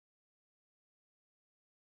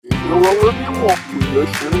이러려니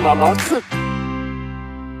먹기에 나갔어.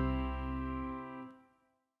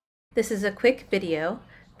 This is a quick video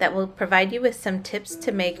that will provide you with some tips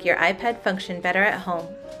to make your iPad function better at home.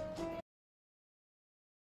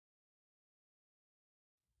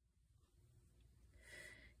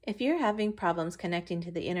 If you're having problems connecting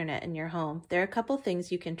to the internet in your home, there are a couple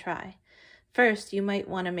things you can try. First, you might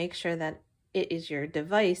want to make sure that it is your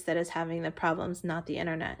device that is having the problems, not the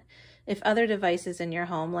internet. If other devices in your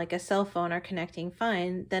home, like a cell phone, are connecting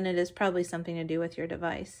fine, then it is probably something to do with your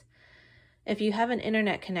device. If you have an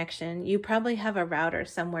internet connection, you probably have a router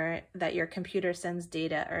somewhere that your computer sends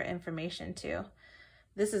data or information to.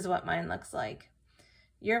 This is what mine looks like.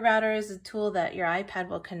 Your router is a tool that your iPad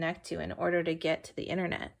will connect to in order to get to the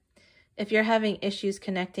internet. If you're having issues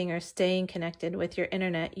connecting or staying connected with your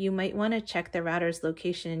internet, you might want to check the router's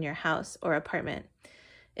location in your house or apartment.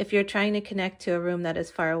 If you're trying to connect to a room that is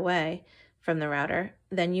far away from the router,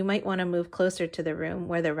 then you might want to move closer to the room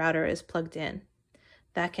where the router is plugged in.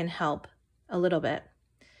 That can help a little bit.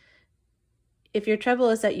 If your trouble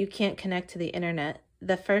is that you can't connect to the internet,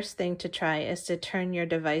 the first thing to try is to turn your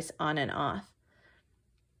device on and off.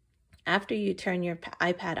 After you turn your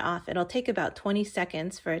iPad off, it'll take about 20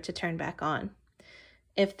 seconds for it to turn back on.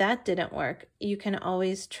 If that didn't work, you can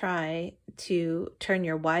always try to turn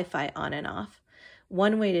your Wi-Fi on and off.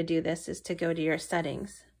 One way to do this is to go to your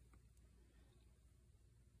settings.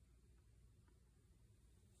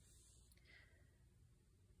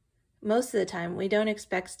 Most of the time, we don't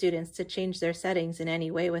expect students to change their settings in any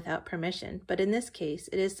way without permission, but in this case,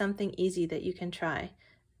 it is something easy that you can try.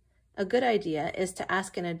 A good idea is to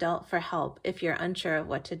ask an adult for help if you're unsure of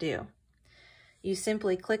what to do. You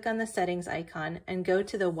simply click on the settings icon and go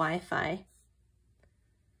to the Wi-Fi.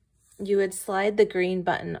 You would slide the green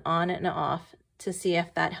button on and off to see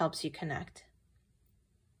if that helps you connect.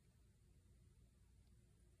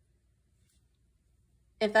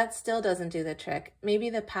 If that still doesn't do the trick, maybe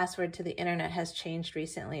the password to the internet has changed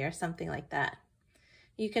recently or something like that.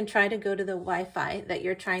 You can try to go to the Wi-Fi that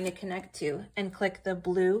you're trying to connect to and click the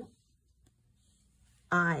blue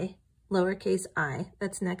I, lowercase I,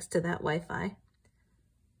 that's next to that Wi-Fi.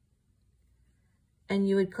 And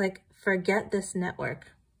you would click Forget this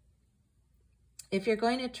network. If you're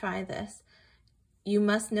going to try this, you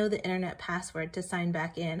must know the internet password to sign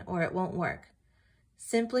back in or it won't work.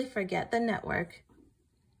 Simply forget the network,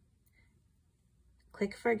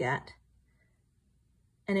 click Forget,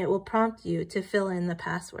 and it will prompt you to fill in the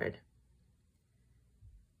password.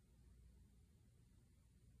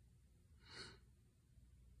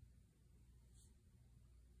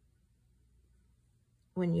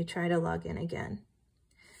 When you try to log in again,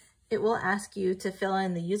 it will ask you to fill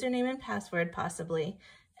in the username and password possibly,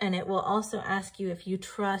 and it will also ask you if you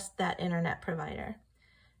trust that internet provider.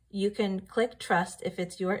 You can click Trust if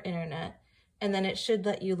it's your internet, and then it should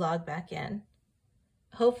let you log back in.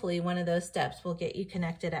 Hopefully one of those steps will get you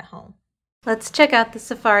connected at home. Let's check out the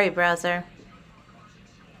Safari browser.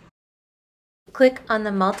 Click on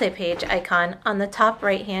the multi-page icon on the top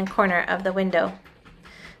right-hand corner of the window.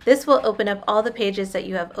 This will open up all the pages that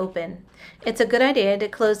you have open. It's a good idea to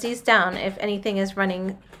close these down if anything is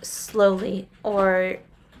running slowly or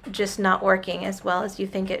just not working as well as you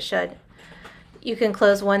think it should. You can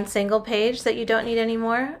close one single page that you don't need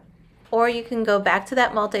anymore, or you can go back to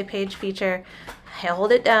that multi-page feature,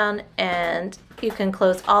 hold it down, and you can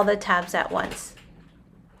close all the tabs at once.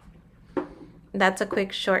 That's a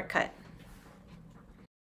quick shortcut.